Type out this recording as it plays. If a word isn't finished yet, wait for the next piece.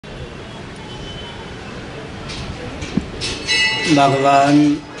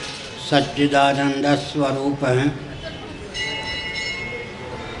भगवान सच्चिदानंद स्वरूप हैं।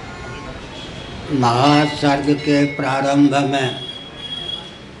 महासर्ग के प्रारंभ में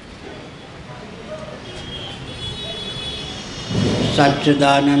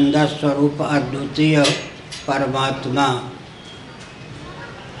सच्चिदानंद स्वरूप अद्वितीय परमात्मा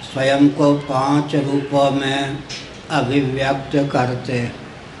स्वयं को 5 रूपों में अभिव्यक्त करते।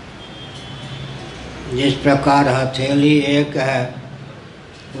 जिस प्रकार हथेली एक है,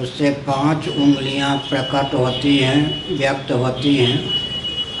 उससे 5 उंगलियां प्रकट होती हैं, व्यक्त होती हैं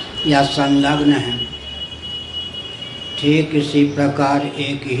या संलग्न हैं, ठीक इसी प्रकार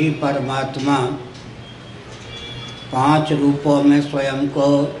एक ही परमात्मा 5 रूपों में स्वयं को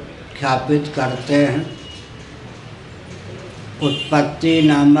ख्यापित करते हैं। उत्पत्ति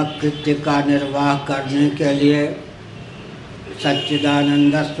नामक कृत्य का निर्वाह करने के लिए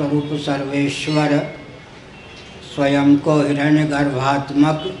सच्चिदानंद स्वरूप सर्वेश्वर स्वयं को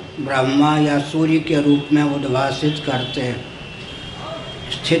हिरण्यगर्भात्मक ब्रह्मा या सूर्य के रूप में उद्भासित करते हैं।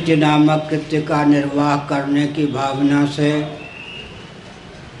 स्थिति नामक कृत्य का निर्वाह करने की भावना से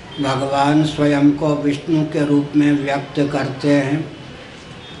भगवान स्वयं को विष्णु के रूप में व्यक्त करते हैं।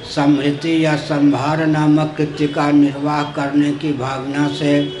 समृद्धि या संभार नामक कृत्य का निर्वाह करने की भावना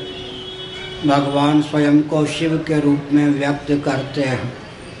से भगवान स्वयं को शिव के रूप में व्यक्त करते हैं।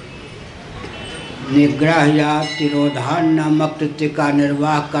 निग्रह या तिरोधान नामक कृत्य का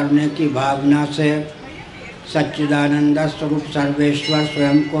निर्वाह करने की भावना से सच्चिदानंद स्वरूप सर्वेश्वर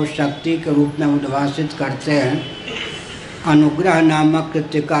स्वयं को शक्ति के रूप में उद्भासित करते हैं। अनुग्रह नामक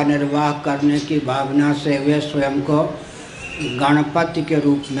कृत्य का निर्वाह करने की भावना से वे स्वयं को गणपति के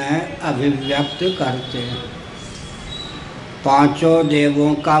रूप में अभिव्यक्त करते हैं। 5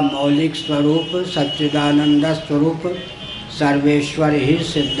 देवों का मौलिक स्वरूप सच्चिदानंद स्वरूप सर्वेश्वर ही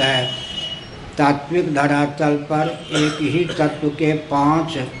सिद्ध है। तात्विक धरातल पर एक ही तत्व के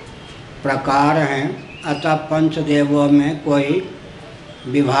 5 प्रकार हैं, अतः 5 देवों में कोई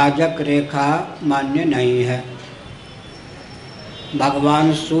विभाजक रेखा मान्य नहीं है।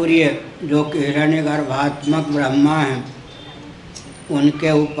 भगवान सूर्य जो कि हिरण्यगर्भात्मक ब्रह्मा हैं,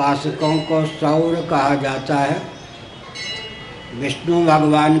 उनके उपासकों को सौर कहा जाता है। विष्णु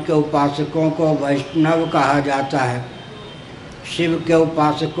भगवान के उपासकों को वैष्णव कहा जाता है। शिव के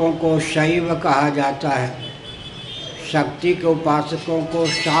उपासकों को शैव कहा जाता है। शक्ति के उपासकों को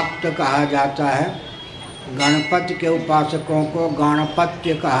शाक्त कहा जाता है। गणपति के उपासकों को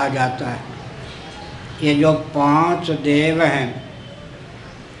गणपत्य कहा जाता है। ये जो 5 देव हैं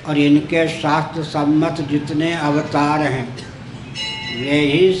और इनके शास्त्र सम्मत जितने अवतार हैं, वे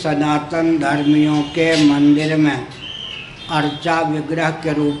ही सनातन धर्मियों के मंदिर में अर्चा विग्रह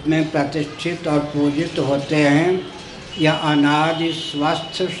के रूप में प्रतिष्ठित और पूजित होते हैं। यह अनादि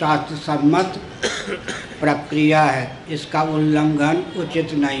स्वस्थ शास्त्र सम्मत प्रक्रिया है, इसका उल्लंघन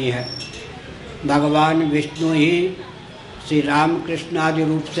उचित नहीं है। भगवान विष्णु ही श्री रामकृष्ण आदि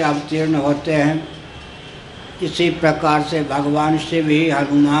रूप से अवतीर्ण होते हैं। इसी प्रकार से भगवान शिव ही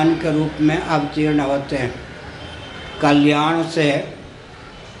हनुमान के रूप में अवतीर्ण होते हैं। कल्याण से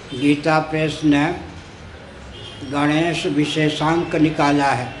गीता प्रेस ने गणेश विशेषांक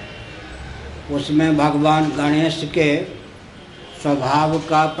निकाला है। उसमें भगवान गणेश के स्वभाव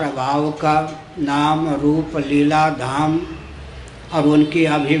का, प्रभाव का, नाम रूप लीला धाम और उनकी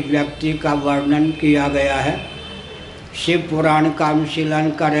अभिव्यक्ति का वर्णन किया गया है। शिव पुराण का अनुशीलन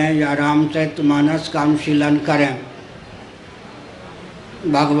करें या रामचरितमानस का अनुशीलन करें,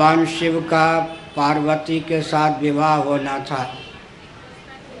 भगवान शिव का पार्वती के साथ विवाह होना था।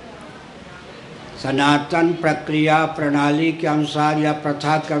 सनातन प्रक्रिया प्रणाली के अनुसार या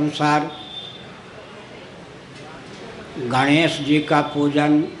प्रथा के अनुसार गणेश जी का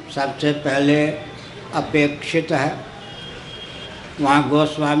पूजन सबसे पहले अपेक्षित है। वहाँ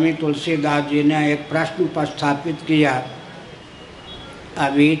गोस्वामी तुलसीदास जी ने एक प्रश्न उपस्थापित किया।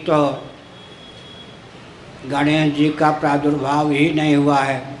 अभी तो गणेश जी का प्रादुर्भाव ही नहीं हुआ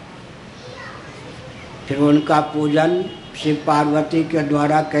है, फिर उनका पूजन शिव पार्वती के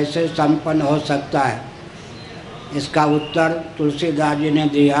द्वारा कैसे संपन्न हो सकता है? इसका उत्तर तुलसीदास जी ने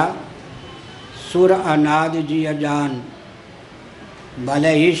दिया, सुर अनादि जी अजान। भले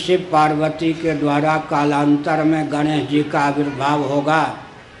ही शिव पार्वती के द्वारा कालांतर में गणेश जी का आविर्भाव होगा,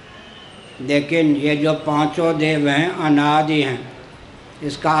 लेकिन ये जो 5 देव हैं अनादि हैं।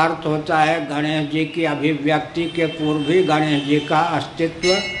 इसका अर्थ होता है गणेश जी की अभिव्यक्ति के पूर्व भी गणेश जी का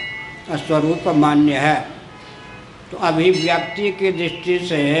अस्तित्व स्वरूप मान्य है। तो अभिव्यक्ति की दृष्टि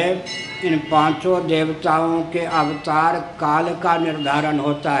से इन 5 देवताओं के अवतार काल का निर्धारण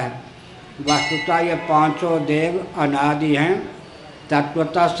होता है। वस्तुतः ये 5 देव अनादि हैं,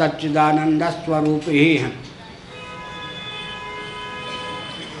 तत्वतः सच्चिदानंद स्वरूप ही हैं।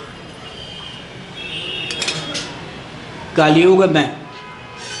 कलयुग में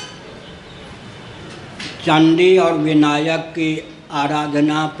चंडी और विनायक की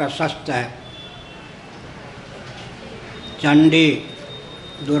आराधना प्रशस्त है। चंडी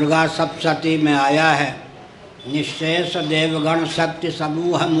दुर्गा सप्तशती में आया है। निशेष देवगण शक्ति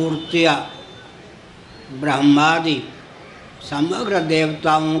समूह मूर्तियाँ ब्रह्मादि समग्र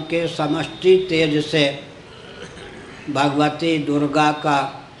देवताओं के समष्टि तेज से भगवती दुर्गा का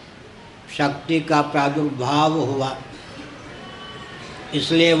शक्ति का प्रादुर्भाव हुआ,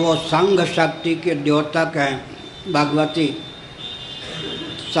 इसलिए वो संघ शक्ति के द्योतक हैं। भगवती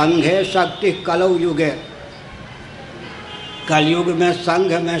संघे शक्ति कलौ युगे, कलयुग में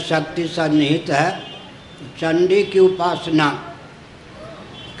संघ में शक्ति सन्निहित है। चंडी की उपासना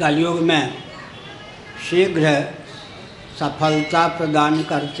कलयुग में शीघ्र सफलता प्रदान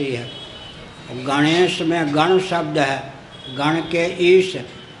करती है। गणेश में गण शब्द है, गण के ईश,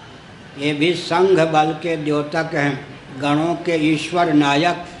 ये भी संघ बल के द्योतक हैं। गणों के ईश्वर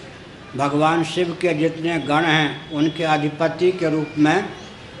नायक भगवान शिव के जितने गण हैं उनके अधिपति के रूप में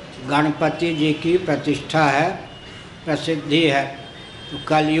गणपति जी की प्रतिष्ठा है, प्रसिद्धि है। तो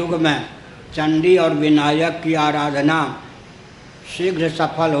कलयुग में चंडी और विनायक की आराधना शीघ्र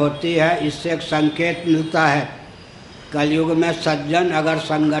सफल होती है। इससे एक संकेत मिलता है कलयुग में सज्जन अगर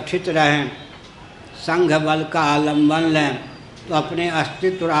संगठित रहें, संघ बल का आलम्बन लें तो अपने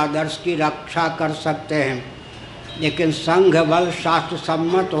अस्तित्व और आदर्श की रक्षा कर सकते हैं। लेकिन संघ बल शास्त्र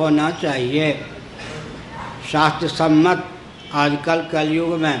सम्मत होना चाहिए। शास्त्र सम्मत आजकल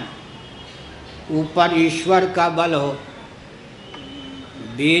कलयुग में ऊपर ईश्वर का बल हो,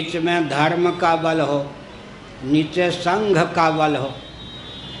 बीच में धर्म का बल हो, नीचे संघ का बल हो,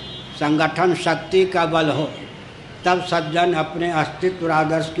 संगठन शक्ति का बल हो, तब सज्जन अपने अस्तित्व और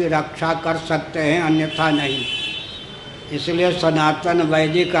आदर्श की रक्षा कर सकते हैं, अन्यथा नहीं। इसलिए सनातन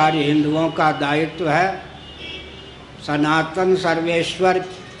वैदिक आर्य हिंदुओं का दायित्व है सनातन सर्वेश्वर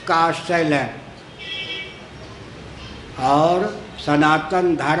का आश्रय लें और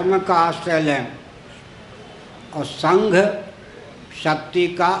सनातन धर्म का आश्रय लें और संघ शक्ति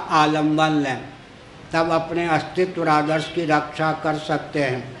का आलंबन लें, तब अपने अस्तित्व और आदर्श की रक्षा कर सकते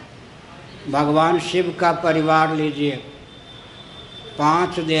हैं। भगवान शिव का परिवार लीजिए,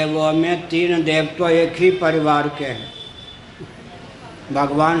 5 देवों में 3 देव तो एक ही परिवार के हैं।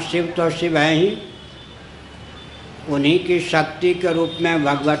 भगवान शिव तो शिव हैं ही, उन्हीं की शक्ति के रूप में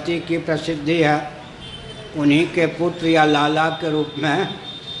भगवती की प्रसिद्धि है, उन्हीं के पुत्र या लाला के रूप में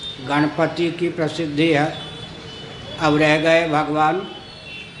गणपति की प्रसिद्धि है। अब रह गए भगवान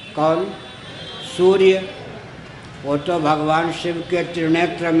कौन? सूर्य। वो तो भगवान शिव के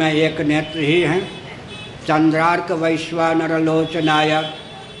त्रिनेत्र में एक नेत्र ही हैं। चंद्रार्क वैश्वानर लोचनाय।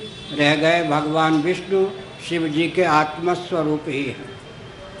 रह गए भगवान विष्णु, शिव जी के आत्मस्वरूप ही हैं।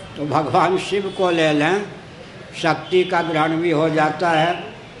 तो भगवान शिव को ले लें, शक्ति का ग्रहण भी हो जाता है,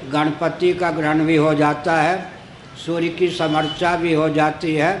 गणपति का ग्रहण भी हो जाता है, सूर्य की समर्चा भी हो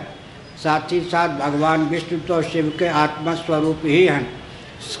जाती है, साथ ही साथ भगवान विष्णु तो शिव के आत्मस्वरूप ही हैं।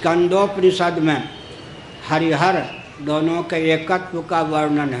 स्कंदोपनिषद में हरिहर दोनों के एकत्व का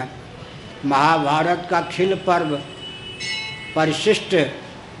वर्णन है। महाभारत का खिल पर्व परिशिष्ट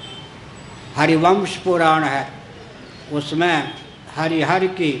हरिवंश पुराण है, उसमें हरिहर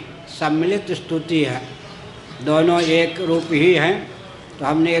की सम्मिलित स्तुति है। दोनों एक रूप ही हैं। तो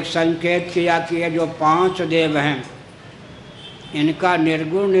हमने एक संकेत किया कि ये जो 5 देव हैं इनका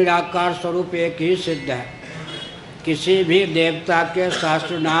निर्गुण निराकार स्वरूप एक ही सिद्ध है। किसी भी देवता के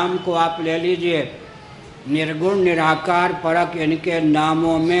शास्त्र नाम को आप ले लीजिए, निर्गुण निराकार परक इनके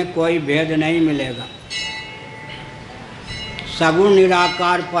नामों में कोई भेद नहीं मिलेगा। सगुण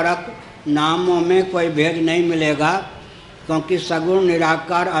निराकार परक नामों में कोई भेद नहीं मिलेगा, क्योंकि सगुण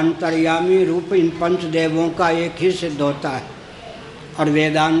निराकार अंतर्यामी रूप इन 5 देवों का एक ही सिद्ध होता है। और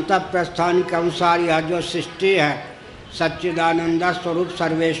वेदांत प्रस्थान के अनुसार यह जो सृष्टि है सच्चिदानंद स्वरूप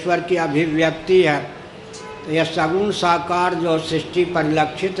सर्वेश्वर की अभिव्यक्ति है। तो यह सगुण साकार जो सृष्टि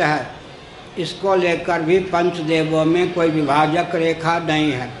परिलक्षित है, इसको लेकर भी 5 देवों में कोई विभाजक रेखा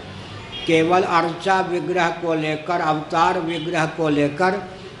नहीं है। केवल अर्चा विग्रह को लेकर, अवतार विग्रह को लेकर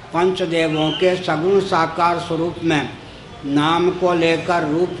 5 देवों के सगुण साकार स्वरूप में नाम को लेकर,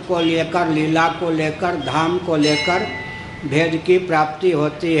 रूप को लेकर, लीला को लेकर, धाम को लेकर भेद की प्राप्ति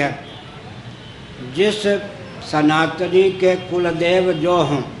होती है। जिस सनातनी के कुलदेव जो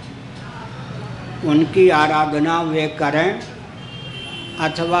हों उनकी आराधना वे करें,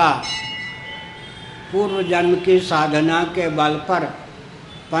 अथवा पूर्व जन्म की साधना के बल पर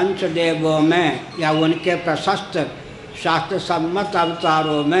 5 देवों में या उनके प्रशस्त शास्त्र सम्मत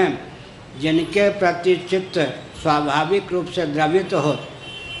अवतारों में जिनके प्रति चित्त स्वाभाविक रूप से द्रवित हो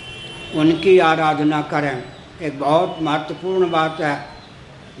उनकी आराधना करें। एक बहुत महत्वपूर्ण बात है।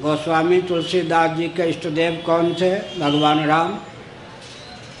 गोस्वामी तुलसीदास जी के इष्ट देव कौन थे? भगवान राम।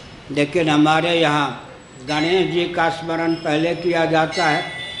 लेकिन हमारे यहाँ गणेश जी का स्मरण पहले किया जाता है।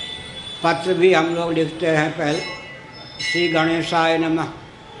 पत्र भी हम लोग लिखते हैं पहले, श्री गणेशाय नमः।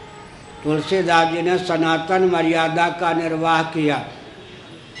 तुलसीदास जी ने सनातन मर्यादा का निर्वाह किया।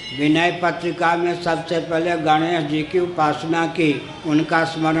 विनय पत्रिका में सबसे पहले गणेश जी की उपासना की, उनका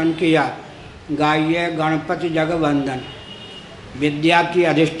स्मरण किया। गाइए गणपति जगवंदन। विद्या की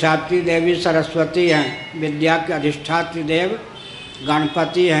अधिष्ठात्री देवी सरस्वती हैं, विद्या के अधिष्ठात्री देव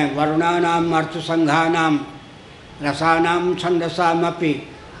गणपति हैं। वरुणानाम अर्थ संघानाम रसानाम छंदसामपि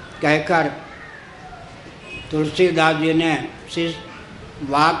कहकर तुलसीदास जी ने श्री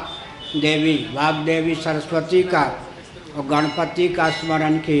वाग्देवी सरस्वती का और गणपति का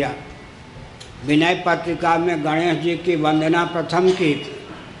स्मरण किया। विनय पत्रिका में गणेश जी की वंदना प्रथम की,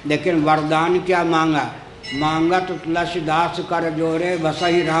 लेकिन वरदान क्या मांगा? मांगत तुलसीदास कर जोरे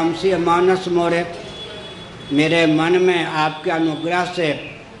बसहि राम सी मानस मोरे। मेरे मन में आपके अनुग्रह से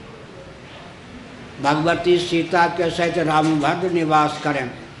भगवती सीता के सहित रामभद्र निवास करें।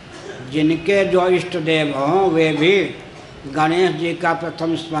 जिनके जो इष्ट देव हों वे भी गणेश जी का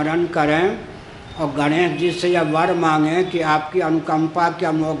प्रथम स्मरण करें और गणेश जी से यह वर मांगें कि आपकी अनुकंपा के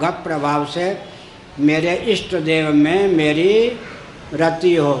अमोघ प्रभाव से मेरे इष्ट देव में मेरी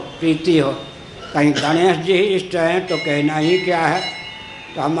रति हो, प्रीति हो। कहीं गणेश जी ही इष्ट हैं तो कहना ही क्या है।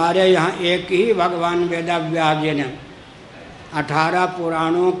 तो हमारे यहाँ एक ही भगवान वेदव्यास जी ने 18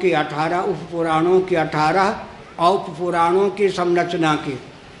 पुराणों की 18 उप पुराणों की 18 औप पुराणों की संरचना की।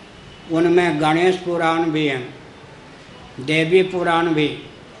 उनमें गणेश पुराण भी हैं, देवी पुराण भी,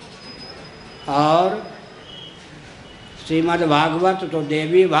 और श्रीमद् भागवत तो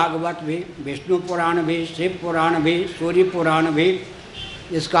देवी भागवत भी, विष्णु पुराण भी, शिव पुराण भी, सूर्य पुराण भी।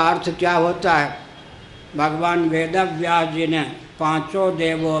 इसका अर्थ क्या होता है? भगवान वेदव्यास जी ने पांचों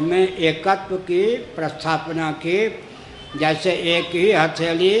देवों में एकत्व की प्रस्थापना की। जैसे एक ही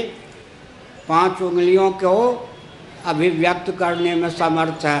हथेली 5 उंगलियों को अभिव्यक्त करने में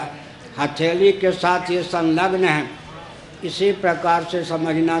समर्थ है, हथेली के साथ ये संलग्न है। इसी प्रकार से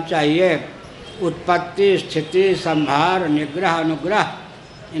समझना चाहिए। उत्पत्ति, स्थिति, संहार, निग्रह, अनुग्रह,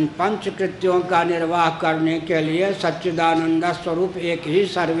 इन 5 कृत्यों का निर्वाह करने के लिए सच्चिदानंद स्वरूप एक ही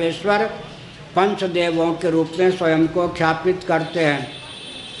सर्वेश्वर 5 देवों के रूप में स्वयं को ख्यापित करते हैं।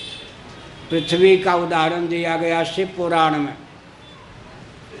 पृथ्वी का उदाहरण दिया गया शिव पुराण में।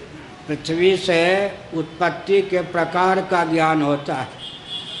 पृथ्वी से उत्पत्ति के प्रकार का ज्ञान होता है।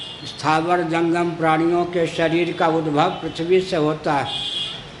 स्थावर जंगम प्राणियों के शरीर का उद्भव पृथ्वी से होता है।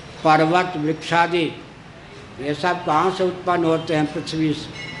 पर्वत, वृक्षादि ये सब कहाँ से उत्पन्न होते हैं? पृथ्वी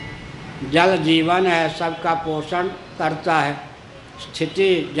से। जल जीवन है, सबका पोषण करता है।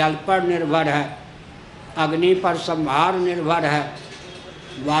 स्थिति जल पर निर्भर है, अग्नि पर संहार निर्भर है,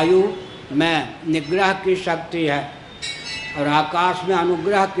 वायु में निग्रह की शक्ति है और आकाश में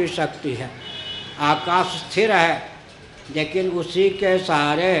अनुग्रह की शक्ति है। आकाश स्थिर है लेकिन उसी के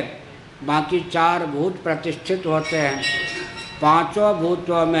सहारे बाकी 4 भूत प्रतिष्ठित होते हैं। 5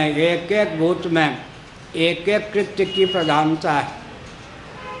 भूतों में एक एक भूत में एक एक कृत्य की प्रधानता है।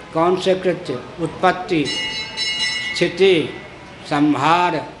 कौन से कृत्य? उत्पत्ति, स्थिति,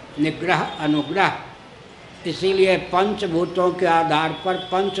 संहार, निग्रह, अनुग्रह। इसीलिए 5 भूतों के आधार पर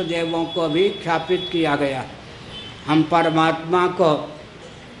 5 देवों को भी ख्यापित किया गया। हम परमात्मा को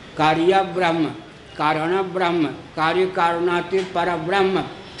कार्य ब्रह्म, कारण ब्रह्म, कार्य कारणातीत पर ब्रह्म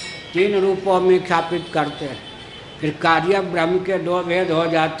 3 रूपों में ख्यापित करते हैं। फिर कार्य ब्रह्म के 2 भेद हो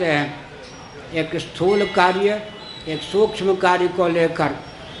जाते हैं, एक स्थूल कार्य, एक सूक्ष्म कार्य को लेकर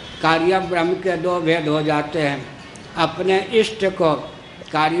कार्य ब्रह्म के 2 भेद हो जाते हैं। अपने इष्ट को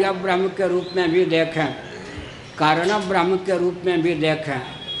कार्य ब्रह्म के रूप में भी देखें, कारण ब्रह्म के रूप में भी देखें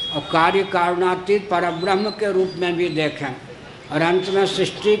और कार्य कारणातीत पर ब्रह्म के रूप में भी देखें और अंत में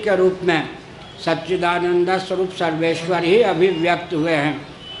सृष्टि के रूप में सच्चिदानंद स्वरूप सर्वेश्वर ही अभिव्यक्त हुए हैं।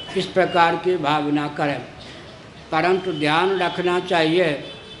 इस प्रकार की भावना करें। परंतु ध्यान रखना चाहिए,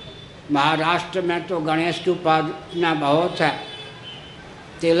 महाराष्ट्र में तो गणेश की उपासना बहुत है।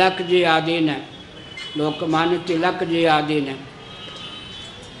 तिलक जी आदि ने, लोकमान्य तिलक जी आदि ने,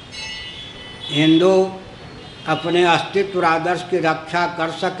 हिंदू अपने अस्तित्व आदर्श की रक्षा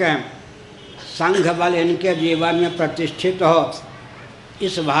कर सकें, संघ बल इनके जीवन में प्रतिष्ठित हो,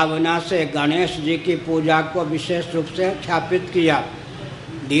 इस भावना से गणेश जी की पूजा को विशेष रूप से स्थापित किया।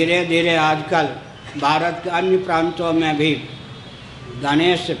 धीरे धीरे आजकल भारत के अन्य प्रांतों में भी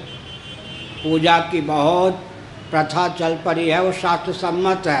गणेश पूजा की बहुत प्रथा चल पड़ी है, वो शास्त्र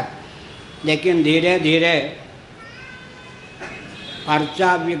सम्मत है। लेकिन धीरे धीरे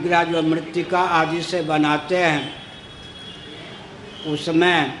अर्चा विग्रह जो मृत्तिका आदि से बनाते हैं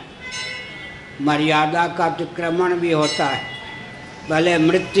उसमें मर्यादा का अतिक्रमण भी होता है। पहले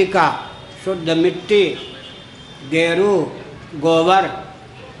मृत्तिका शुद्ध मिट्टी, गेरू, गोबर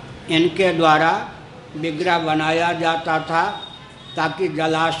इनके द्वारा विग्रह बनाया जाता था ताकि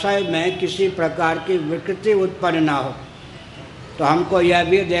जलाशय में किसी प्रकार की विकृति उत्पन्न ना हो। तो हमको यह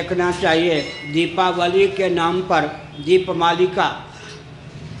भी देखना चाहिए, दीपावली के नाम पर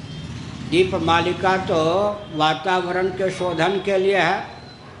दीपमालिका तो वातावरण के शोधन के लिए है,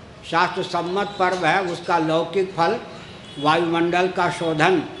 शास्त्र सम्मत पर्व है, उसका लौकिक फल वायुमंडल का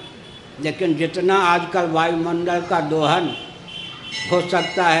शोधन। लेकिन जितना आजकल वायुमंडल का दोहन हो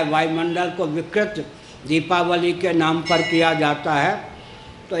सकता है, वायुमंडल को विकृत दीपावली के नाम पर किया जाता है,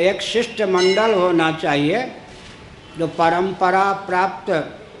 तो एक शिष्टमंडल होना चाहिए जो परंपरा प्राप्त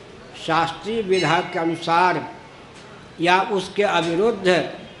शास्त्रीय विधा के अनुसार या उसके अविरुद्ध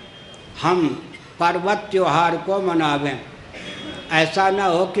हम पर्वत त्योहार को मनावें। ऐसा न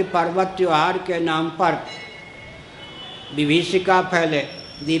हो कि पर्वत त्योहार के नाम पर विभीषिका फैले।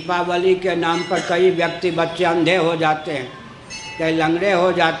 दीपावली के नाम पर कई व्यक्ति बच्चे अंधे हो जाते हैं, कई लंगड़े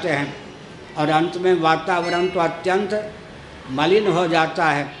हो जाते हैं और अंत में वातावरण तो अत्यंत मलिन हो जाता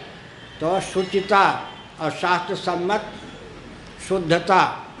है। तो शुचिता और शास्त्र सम्मत शुद्धता,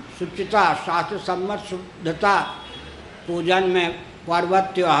 शास्त्र सम्मत शुद्धता पूजन में,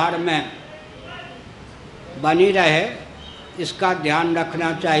 पर्वत त्योहार में बनी रहे, इसका ध्यान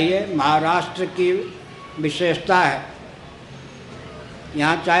रखना चाहिए। महाराष्ट्र की विशेषता है,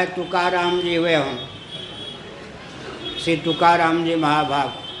 यहाँ चाहे तुकाराम जी हुए हों, श्री तुकाराम जी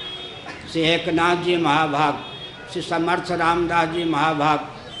महाभाग, श्री एकनाथ जी महाभाग, श्री समर्थ रामदास जी महाभाग,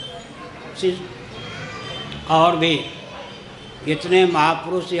 श्री और भी जितने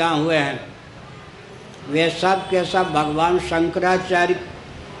महापुरुष यहाँ हुए हैं, वे सब के सब भगवान शंकराचार्य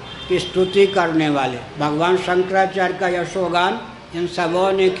की स्तुति करने वाले। भगवान शंकराचार्य का यशोगान इन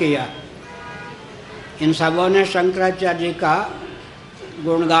सबों ने किया, इन सबों ने शंकराचार्य जी का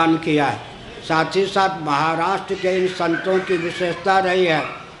गुणगान किया है। साथ ही साथ महाराष्ट्र के इन संतों की विशेषता रही है,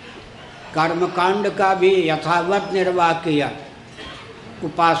 कर्मकांड का भी यथावत निर्वाह किया,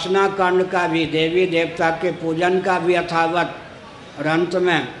 उपासना कांड का भी, देवी देवता के पूजन का भी यथावत, और अंत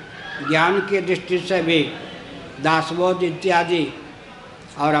में ज्ञान की दृष्टि से भी दासबोध इत्यादि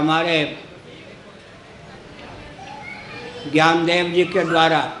और हमारे ज्ञानदेव जी के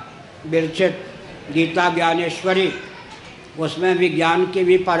द्वारा विरचित गीता ज्ञानेश्वरी, उसमें भी ज्ञान की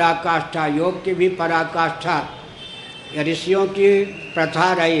भी पराकाष्ठा, योग की भी पराकाष्ठा, ऋषियों की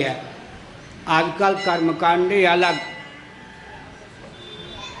प्रथा रही है। आजकल कर्मकांडी अलग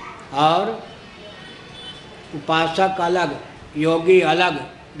और उपासक अलग, योगी अलग,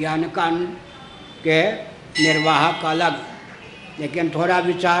 ज्ञानकांड के निर्वाहक अलग। लेकिन थोड़ा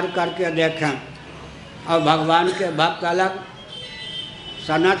विचार करके देखें, और भगवान के भक्त अलग,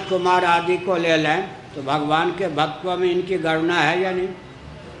 सनत कुमार आदि को ले लें तो भगवान के भक्तों में इनकी गणना है या नहीं,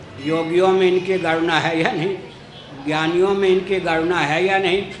 योगियों में इनकी गणना है या नहीं, ज्ञानियों में इनकी गणना है या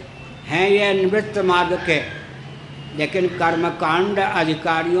नहीं, हैं ये निवृत्त मार्ग के। लेकिन कर्मकांड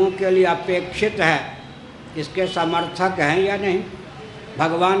अधिकारियों के लिए अपेक्षित है, इसके समर्थक हैं या नहीं।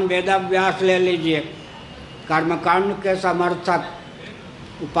 भगवान वेदव्यास ले लीजिए, कर्मकांड के समर्थक,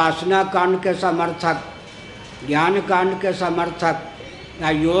 उपासना कांड के समर्थक, ज्ञान कांड के समर्थक, या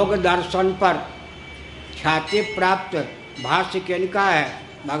योग दर्शन पर ख्याति प्राप्त भाष्य किनका है?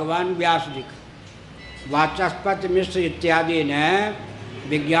 भगवान व्यास जी का। वाचस्पति मिश्र इत्यादि ने,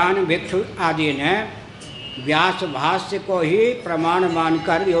 विज्ञान भिक्षु आदि ने व्यास भाष्य को ही प्रमाण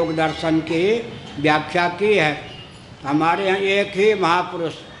मानकर योग दर्शन की व्याख्या की है। हमारे यहाँ एक ही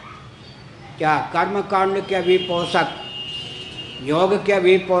महापुरुष, क्या कर्मकांड के भी पोषक, योग के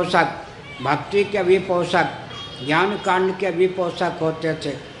भी पोषक, भक्ति के भी पोषक, ज्ञान कांड के भी पोषक होते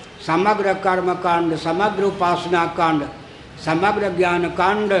थे। समग्र कर्म कांड, समग्र उपासना कांड, समग्र ज्ञान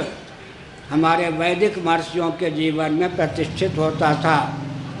कांड हमारे वैदिक महर्षियों के जीवन में प्रतिष्ठित होता था।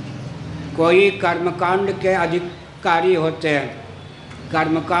 कोई कर्मकांड के अधिकारी होते हैं,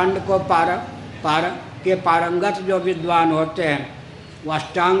 कर्मकांड को पारंगत जो विद्वान होते हैं, वो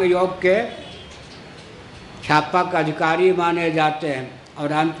अष्टांग योग के छापक अधिकारी माने जाते हैं।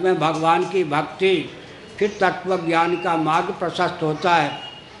 और अंत में भगवान की भक्ति, फिर तत्व ज्ञान का मार्ग प्रशस्त होता है।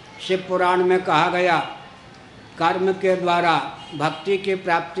 शिव पुराण में कहा गया, कर्म के द्वारा भक्ति की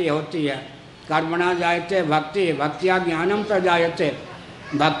प्राप्ति होती है। कर्मणा जायते भक्ति, भक्तिया ज्ञानम प्रजायते,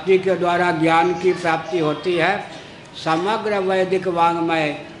 भक्ति के द्वारा ज्ञान की प्राप्ति होती है। समग्र वैदिक वाङ्मय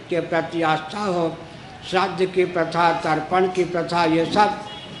के प्रति आस्था हो, श्राद्ध की प्रथा, तर्पण की प्रथा, ये सब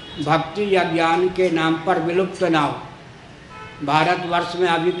भक्ति या ज्ञान के नाम पर विलुप्त ना हो। भारतवर्ष में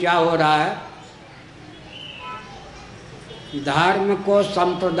अभी क्या हो रहा है, धर्म को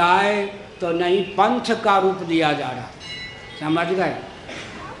संप्रदाय तो नहीं पंथ का रूप दिया जा रहा, समझ गए,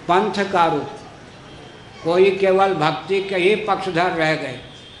 पंथ का रूप। कोई केवल भक्ति के ही पक्षधर रह गए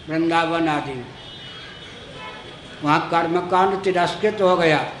वृंदावन आदि में, वहाँ कर्मकांड तिरस्कृत हो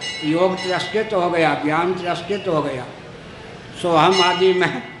गया, योग तिरस्कृत हो गया, ज्ञान तिरस्कृत हो गया। सो हम आदि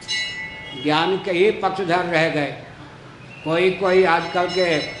में ज्ञान के ही पक्षधर रह गए। कोई आजकल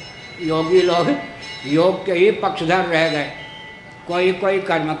के योगी लोग योग के ही पक्षधर रह गए, कोई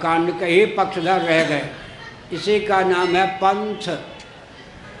कर्मकांड के ही पक्षधर रह गए। इसी का नाम है पंथ,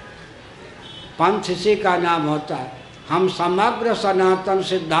 पंथ इसी का नाम होता है। हम समग्र सनातन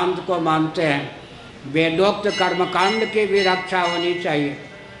सिद्धांत को मानते हैं। वेदोक्त कर्मकांड की भी रक्षा होनी चाहिए,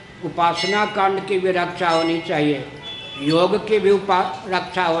 उपासना कांड की भी रक्षा होनी चाहिए, योग की भी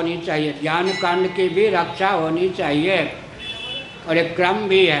रक्षा होनी चाहिए, ज्ञान कांड की भी रक्षा होनी चाहिए। और एक क्रम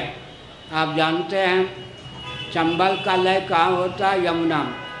भी है, आप जानते हैं चंबल का लय कहाँ होता है, यमुना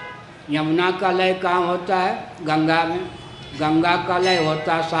में। यमुना का लय कहाँ होता है, गंगा में। गंगा का लय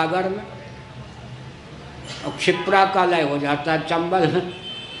होता है सागर में। और क्षिप्रा का लय हो जाता है चंबल में।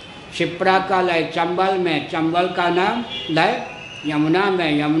 क्षिप्रा का लय चंबल में, चंबल का नाम लय यमुना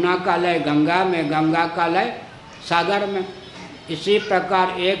में, यमुना का लय गंगा में, गंगा का लय सागर में। इसी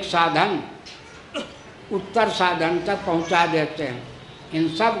प्रकार एक साधन उत्तर साधन तक पहुंचा देते हैं। इन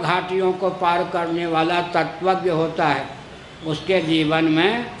सब घाटियों को पार करने वाला तत्वज्ञ होता है, उसके जीवन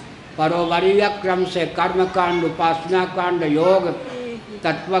में परोवरीय क्रम से कर्मकांड, उपासना कांड, योग,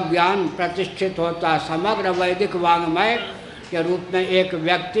 तत्वज्ञान प्रतिष्ठित होता। समग्र वैदिक वाङ्मय के रूप में एक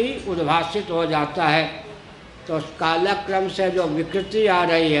व्यक्ति उद्भासित हो जाता है। तो कालक्रम से जो विकृति आ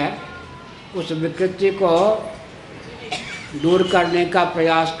रही है, उस विकृति को दूर करने का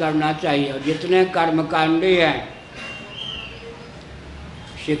प्रयास करना चाहिए। जितने कर्मकांडी हैं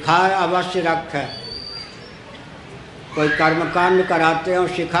शिखा अवश्य रखें। कोई कर्मकांड कराते हो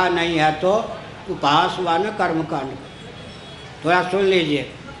शिखा नहीं है तो उपहास हुआ न कर्मकांड। थोड़ा सुन लीजिए।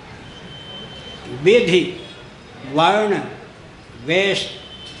 विधि, वर्ण, वेश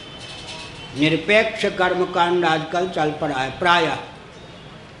निरपेक्ष कर्मकांड आजकल चल पड़ा है प्रायः।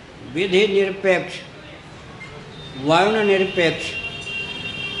 विधि निरपेक्ष, वर्ण निरपेक्ष,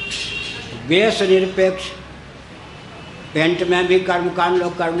 वेश निरपेक्ष। पेंट में भी कर्मकांड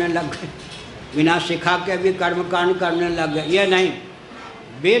लोग करने लग गए, बिना शिखा के भी कर्मकांड करने लग गए। ये नहीं,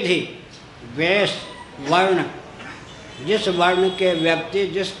 विधि, वेश, वर्ण, जिस वर्ण के व्यक्ति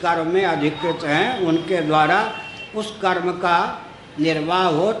जिस कर्म में अधिकृत हैं उनके द्वारा उस कर्म का निर्वाह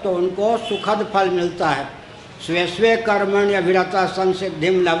हो तो उनको सुखद फल मिलता है। स्वे स्वे कर्मण्य अभिरता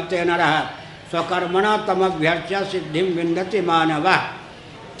संसिद्धिम लभते नरः स्वकर्मणा तमभ्यर्च्य सिद्धिम विन्दति मानवः।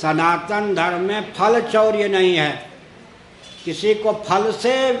 सनातन धर्म में फल चौर्य नहीं है, किसी को फल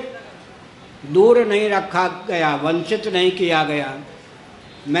से दूर नहीं रखा गया, वंचित नहीं किया गया।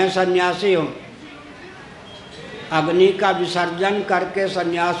 मैं सन्यासी हूँ, अग्नि का विसर्जन करके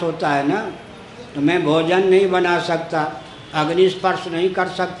सन्यास होता है ना, तो मैं भोजन नहीं बना सकता, अग्नि स्पर्श नहीं कर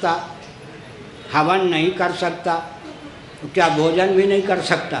सकता, हवन नहीं कर सकता, तो क्या भोजन भी नहीं कर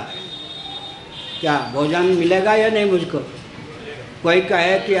सकता? क्या भोजन मिलेगा या नहीं मुझको? कोई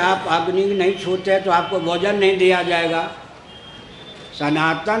कहे कि आप अग्नि नहीं छूते तो आपको भोजन नहीं दिया जाएगा।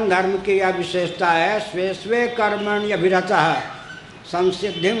 सनातन धर्म की यह विशेषता है, स्वे स्वे कर्मण्यभिरतः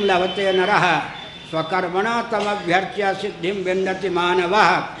संसिद्धिं लभते नरः स्वकर्मणा तमभ्यर्च्य सिद्धिं विन्दति मानवः।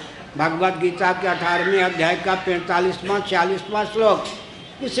 भगवद गीता के 18वें अध्याय का 45वां 46वां श्लोक।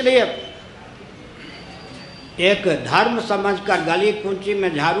 इसलिए एक धर्म समझकर गली कूची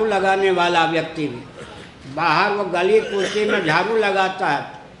में झाड़ू लगाने वाला व्यक्ति भी, बाहर वो गली कूची में झाड़ू लगाता है,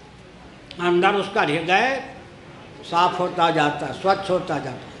 अंदर उसका हृदय साफ होता जाता है, स्वच्छ होता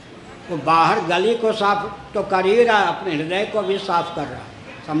जाता है। वो बाहर गली को साफ तो कर ही रहा, अपने हृदय को भी साफ कर रहा,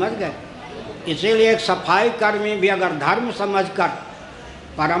 समझ गए? इसीलिए एक सफाई कर्मी भी अगर धर्म समझकर,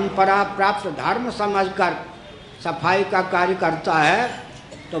 परंपरा प्राप्त धर्म समझकर सफाई का कार्य करता है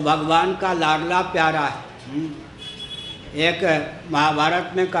तो भगवान का लाडला प्यारा है। एक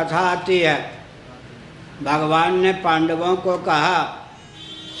महाभारत में कथा आती है, भगवान ने पांडवों को कहा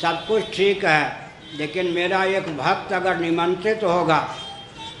सब कुछ ठीक है, लेकिन मेरा एक भक्त अगर निमंत्रित होगा,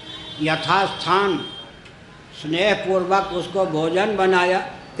 यथास्थान स्नेहपूर्वक उसको भोजन बनाया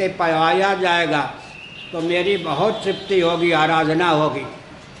के पवाया जाएगा तो मेरी बहुत तृप्ति होगी, आराधना होगी।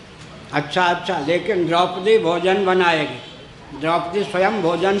 अच्छा, लेकिन द्रौपदी भोजन बनाएगी, द्रौपदी स्वयं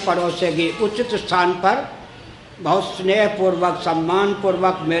भोजन परोसेगी, उचित स्थान पर बहुत स्नेहपूर्वक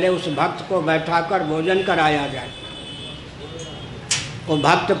सम्मानपूर्वक मेरे उस भक्त को बैठाकर भोजन कराया जाए। वो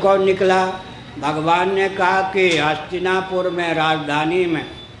भक्त कौन निकला? भगवान ने कहा कि हस्तिनापुर में, राजधानी में,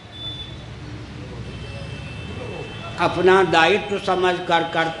 अपना दायित्व समझकर,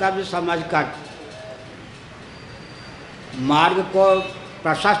 कर्तव्य समझकर मार्ग को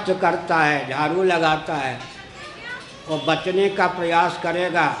प्रशस्त करता है, झाड़ू लगाता है, वो बचने का प्रयास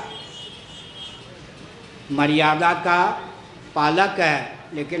करेगा, मर्यादा का पालक है,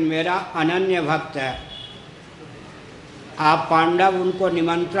 लेकिन मेरा अनन्य भक्त है। आप पांडव उनको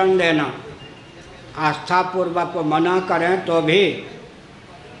निमंत्रण देना, आस्थापूर्वक को मना करें तो भी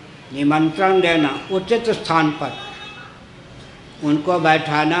निमंत्रण देना, उचित स्थान पर उनको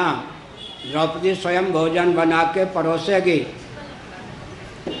बैठाना। द्रौपदी स्वयं भोजन बना के परोसेगी,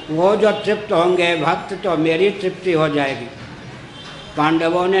 वो जो तृप्त होंगे भक्त तो मेरी तृप्ति हो जाएगी।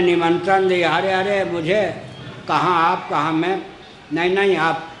 पांडवों ने निमंत्रण दिया, अरे अरे मुझे कहाँ आप, कहाँ मैं, नहीं नहीं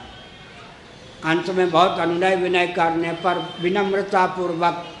आप। अंत में बहुत अनुनय विनय करने पर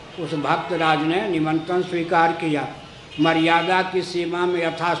विनम्रतापूर्वक उस भक्तराज ने निमंत्रण स्वीकार किया। मर्यादा की सीमा में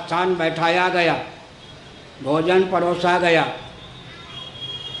यथास्थान बैठाया गया, भोजन परोसा गया।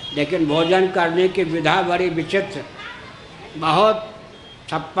 लेकिन भोजन करने की विधा बड़ी विचित्र, बहुत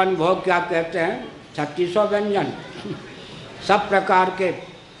 56 भोग क्या कहते हैं, 3600 व्यंजन, सब प्रकार के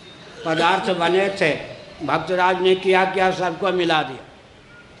पदार्थ बने थे। भक्तराज ने किया क्या, सबको मिला दिया।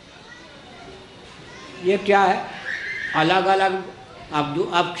 ये क्या है, अलग अलग।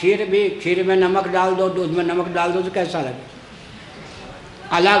 अब खीर भी, खीर में नमक डाल दो, दूध में नमक डाल दो तो कैसा लगे।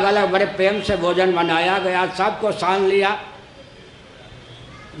 अलग अलग बड़े प्रेम से भोजन बनाया गया, सबको सान लिया।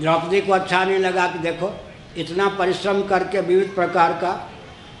 द्रौपदी को अच्छा नहीं लगा कि देखो इतना परिश्रम करके विविध प्रकार का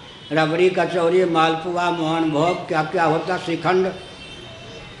रबड़ी, कचौरी, मालपुआ, मोहन भोग, क्या क्या होता, श्रीखंड,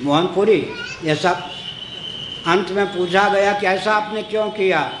 मोहनपुरी, ये सब। अंत में पूछा गया कि ऐसा आपने क्यों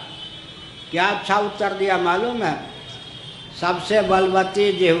किया। क्या अच्छा उत्तर दिया मालूम है, सबसे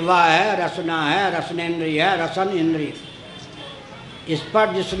बलवती जिह्वा है, रसना है, रसनेन्द्रिय है, रसन इंद्रिय। इस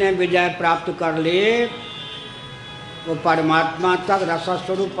पर जिसने विजय प्राप्त कर ली वो परमात्मा तक,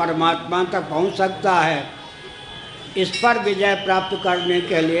 रसस्वरूप परमात्मा तक पहुंच सकता है। इस पर विजय प्राप्त करने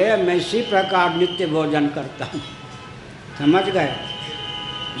के लिए मैं इसी प्रकार नित्य भोजन करता हूँ। समझ गए।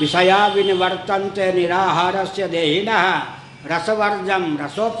 विषया विनिवर्तन्ते निराहारस्य देहिनः रसवर्जम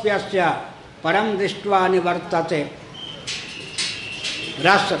रसोप्यस्य परम दृष्ट्वा निवर्तते।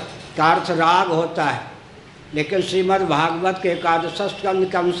 रस का अर्थ राग होता है, लेकिन श्रीमद् भागवत के 11 स्कंद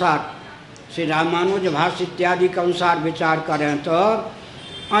के अनुसार, श्री रामानुज भाष्य इत्यादि के अनुसार विचार करें तो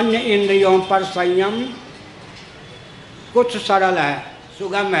अन्य इंद्रियों पर संयम कुछ सरल है,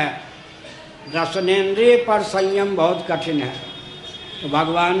 सुगम है। रसनेन्द्रिय पर संयम बहुत कठिन है। तो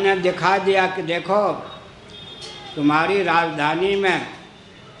भगवान ने दिखा दिया कि देखो तुम्हारी राजधानी में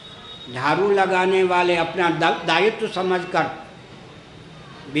झाड़ू लगाने वाले अपना दायित्व समझकर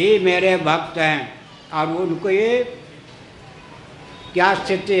भी मेरे भक्त हैं, और उनको ये क्या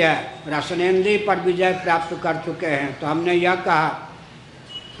स्थिति है, रसनेन्द्रिय पर विजय प्राप्त कर चुके हैं। तो हमने यह कहा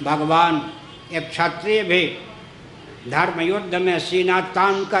भगवान, एक क्षत्रिय भी धर्म युद्ध में सीना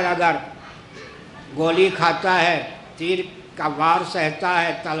तान कर अगर गोली खाता है, तीर का वार सहता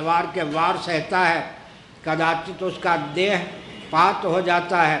है, तलवार के वार सहता है, कदाचित उसका देह पात हो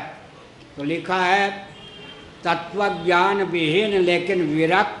जाता है। तो लिखा है तत्वज्ञान विहीन लेकिन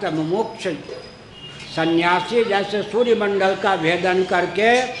विरक्त मुमुक्ष सन्यासी जैसे सूर्यमंडल का भेदन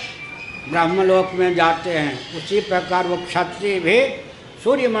करके ब्रह्मलोक में जाते हैं, उसी प्रकार वो क्षत्रिय भी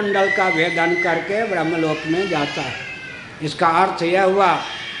सूर्यमंडल का भेदन करके ब्रह्मलोक में जाता है। इसका अर्थ यह हुआ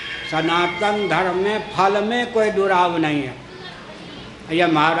सनातन धर्म में फल में कोई दुराव नहीं है। यह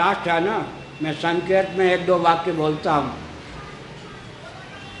महाराष्ट्र है ना, मैं संकेत में 1-2 वाक्य बोलता हूँ।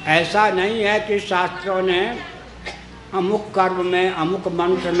 ऐसा नहीं है कि शास्त्रों ने अमुक कर्म में, अमुक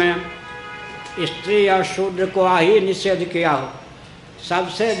मंत्र में स्त्री और शूद्र को ही निषेध किया हो।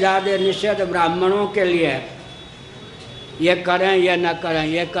 सबसे ज़्यादा निषेध ब्राह्मणों के लिए है, ये करें ये न करें,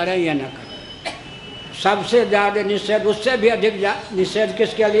 ये करें ये न करें। सबसे ज़्यादा निषेध, उससे भी अधिक निषेध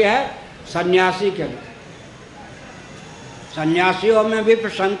किसके लिए है, सन्यासी के लिए। सन्यासियों में भी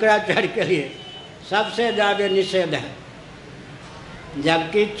शंकराचार्य के लिए सबसे ज़्यादा निषेध है।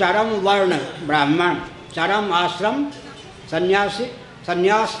 जबकि चरम वर्ण ब्राह्मण, चरम आश्रम सन्यासी,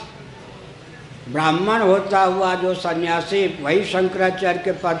 सन्यास ब्राह्मण होता हुआ जो सन्यासी, वही शंकराचार्य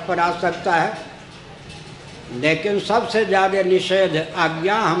के पद पर आ सकता है। लेकिन सबसे ज़्यादा निषेध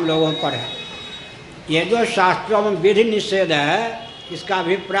आज्ञा हम लोगों पर है। ये जो शास्त्रों में विधि निषेध है, इसका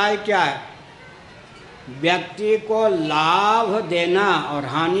अभिप्राय क्या है, व्यक्ति को लाभ देना और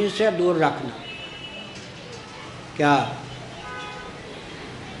हानि से दूर रखना। क्या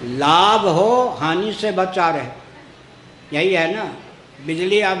लाभ हो, हानि से बचा रहे, यही है ना।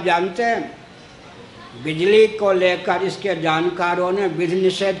 बिजली आप जानते हैं बिजली को लेकर इसके जानकारों ने विधि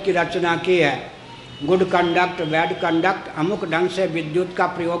निषेध की रचना की है। गुड कंडक्ट, बैड कंडक्ट, अमुक ढंग से विद्युत का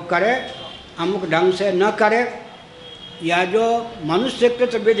प्रयोग करे, अमुक ढंग से न करे। यह जो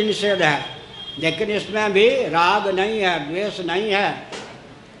मनुष्यकृत विधि निषेध है, लेकिन इसमें भी राग नहीं है, द्वेष नहीं है,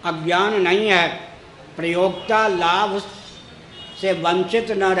 अज्ञान नहीं है, प्रयोक्ता लाभ से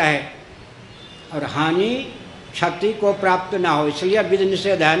वंचित न रहे और हानि क्षति को प्राप्त ना हो, इसलिए विधि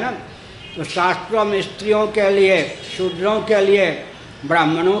निषेध है ना। तो शास्त्रों में स्त्रियों के लिए, शूद्रों के लिए,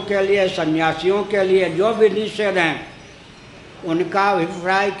 ब्राह्मणों के लिए, सन्यासियों के लिए जो विधि निषेध हैं, उनका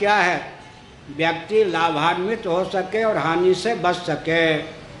अभिप्राय क्या है? व्यक्ति लाभान्वित हो सके और हानि से बच सके,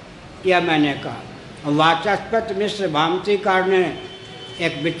 यह मैंने कहा। वाचस्पति मिश्र भामतीकार ने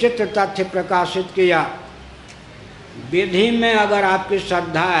एक विचित्र तथ्य प्रकाशित किया। विधि में अगर आपकी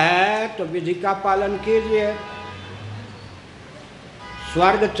श्रद्धा है तो विधि का पालन कीजिए।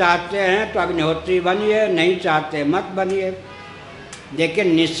 स्वर्ग चाहते हैं तो अग्निहोत्री बनिए, नहीं चाहते मत बनिए।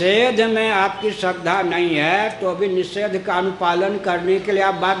 लेकिन निषेध में आपकी श्रद्धा नहीं है तो भी निषेध का अनुपालन करने के लिए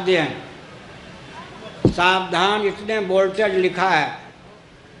आप बाध्य हैं। सावधान, इतने वोल्टेज लिखा है,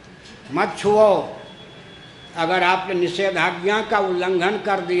 मत छुओ। अगर आपने निषेधाज्ञा का उल्लंघन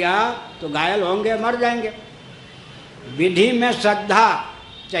कर दिया तो घायल होंगे, मर जाएंगे। विधि में श्रद्धा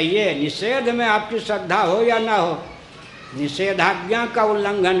चाहिए, निषेध में आपकी श्रद्धा हो या ना हो। निषेधाज्ञा का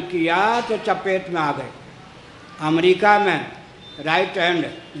उल्लंघन किया तो चपेट में आ गए। अमेरिका में राइट हैंड,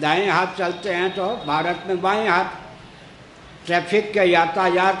 दाएं हाथ चलते हैं तो भारत में बाएं हाथ। ट्रैफिक के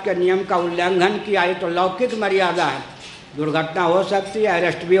यातायात के नियम का उल्लंघन किया, ये तो लौकिक मर्यादा है, दुर्घटना हो सकती है,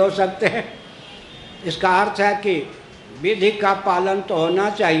 अरेस्ट भी हो सकते हैं। इसका अर्थ है कि विधि का पालन तो होना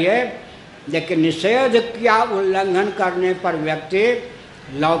चाहिए, लेकिन निषेध का उल्लंघन करने पर व्यक्ति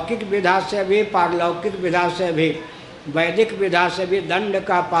लौकिक विधा से भी, पारलौकिक विधा से भी, वैदिक विधा से भी दंड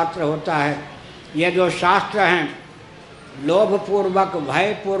का पात्र होता है। ये जो शास्त्र हैं, लोभपूर्वक,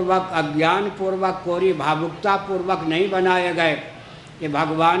 भयपूर्वक, अज्ञानपूर्वक, कोरी भावुकता पूर्वक नहीं बनाए गए। ये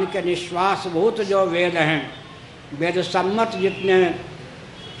भगवान के निश्वासभूत जो वेद हैं, वेद सम्मत जितने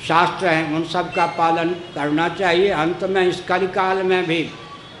शास्त्र हैं, उन सब का पालन करना चाहिए। अंत में इस कलिकाल में भी,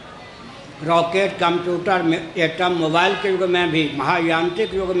 रॉकेट, कंप्यूटर, एटम, मोबाइल के युग में भी,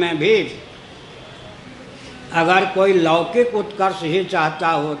 महायांत्रिक युग में भी अगर कोई लौकिक उत्कर्ष ही चाहता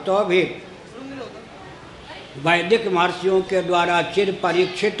हो तो भी वैदिक महर्षियों के द्वारा चिर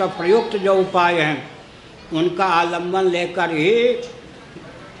परीक्षित और प्रयुक्त जो उपाय हैं, उनका आलम्बन लेकर ही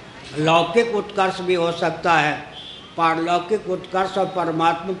लौकिक उत्कर्ष भी हो सकता है। पारलौकिक उत्कर्ष और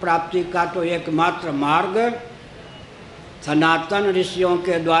परमात्मा प्राप्ति का तो एकमात्र मार्ग सनातन ऋषियों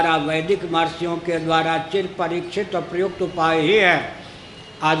के द्वारा, वैदिक महर्षियों के द्वारा चिर परीक्षित और प्रयुक्त उपाय ही है।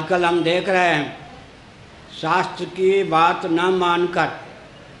 आजकल हम देख रहे हैं, शास्त्र की बात न मानकर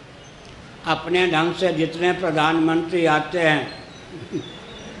अपने ढंग से जितने प्रधानमंत्री आते हैं,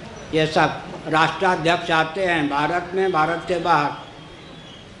 ये सब राष्ट्राध्यक्ष आते हैं भारत में, भारत के बाहर,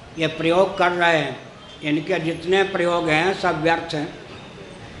 ये प्रयोग कर रहे हैं। इनके जितने प्रयोग हैं सब व्यर्थ हैं।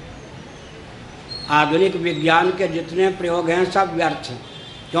 आधुनिक विज्ञान के जितने प्रयोग हैं सब व्यर्थ हैं।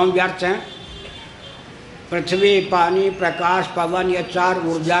 क्यों व्यर्थ हैं? पृथ्वी, पानी, प्रकाश, पवन, ये चार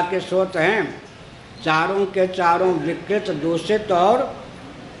ऊर्जा के स्रोत हैं। चारों के चारों विकृत, दूषित और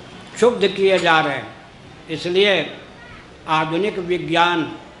क्षुब्ध किए जा रहे हैं। इसलिए आधुनिक विज्ञान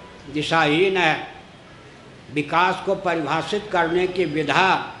दिशाहीन है। विकास को परिभाषित करने की विधा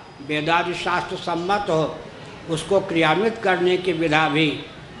वेदादि शास्त्र सम्मत हो, उसको क्रियान्वित करने की विधा भी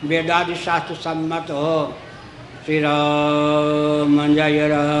वेदादि शास्त्र सम्मत हो। श्री राम जय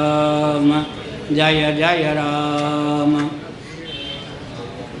राम, जय जय राम।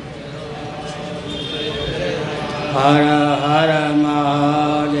 हर हर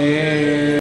महादेव।